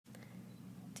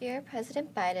Dear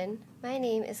President Biden, my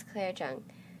name is Claire Jeong,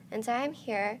 and I am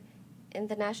here in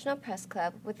the National Press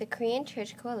Club with the Korean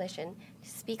Church Coalition to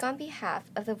speak on behalf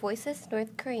of the voiceless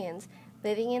North Koreans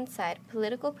living inside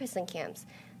political prison camps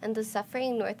and the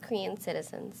suffering North Korean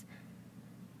citizens.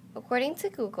 According to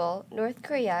Google, North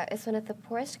Korea is one of the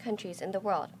poorest countries in the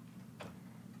world.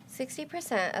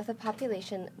 60% of the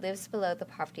population lives below the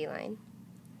poverty line.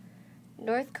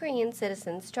 North Korean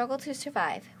citizens struggle to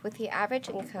survive, with the average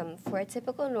income for a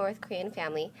typical North Korean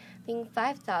family being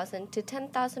 5,000 to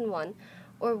 10,000 won,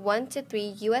 or $1 to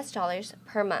 $3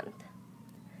 per month.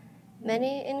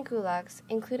 Many in gulags,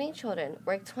 including children,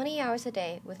 work 20 hours a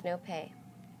day with no pay.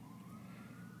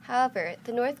 However,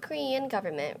 the North Korean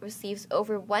government receives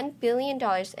over $1 billion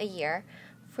a year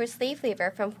for slave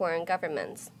labor from foreign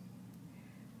governments.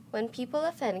 When people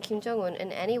offend Kim Jong-un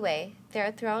in any way, they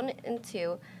are thrown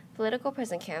into political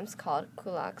prison camps called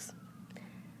gulags.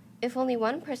 If only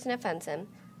one person offends him,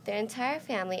 their entire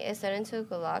family is thrown into a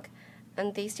gulag,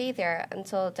 and they stay there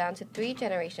until down to 3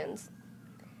 generations.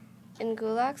 In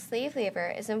gulags, slave labor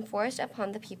is enforced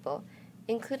upon the people,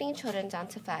 including children down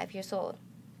to 5 years old.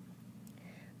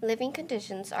 Living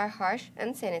conditions are harsh,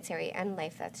 unsanitary, and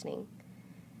life-threatening.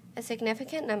 A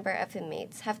significant number of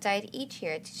inmates have died each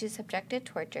year due to subjective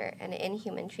torture and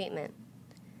inhuman treatment.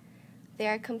 They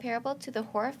are comparable to the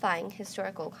horrifying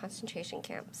historical concentration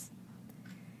camps.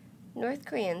 North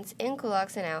Koreans in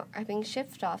gulags and out are being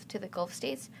shipped off to the Gulf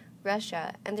states,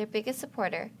 Russia, and their biggest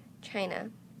supporter,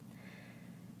 China,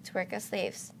 to work as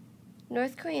slaves.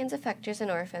 North Korean defectors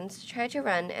and orphans try to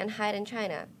run and hide in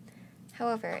China.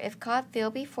 However, if caught, they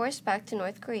will be forced back to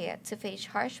North Korea to face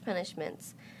harsh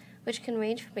punishments, which can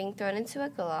range from being thrown into a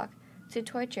gulag to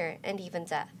torture and even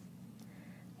death.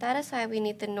 That is why we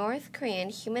need the North Korean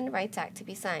Human Rights Act to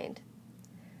be signed.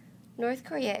 North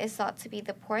Korea is thought to be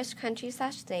the poorest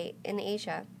country/state in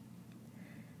Asia.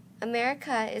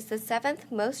 America is the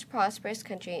 7th most prosperous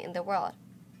country in the world.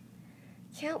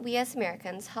 Can't we as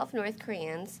Americans help North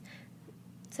Koreans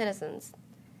citizens?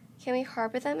 Can we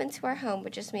harbor them into our home,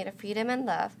 which is made of freedom and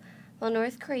love, while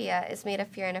North Korea is made of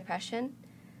fear and oppression?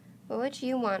 What would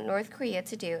you want North Korea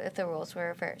to do if the roles were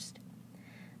reversed?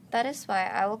 That is why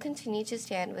I will continue to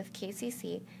stand with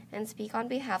KCC and speak on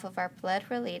behalf of our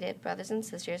blood-related brothers and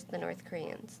sisters, the North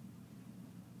Koreans.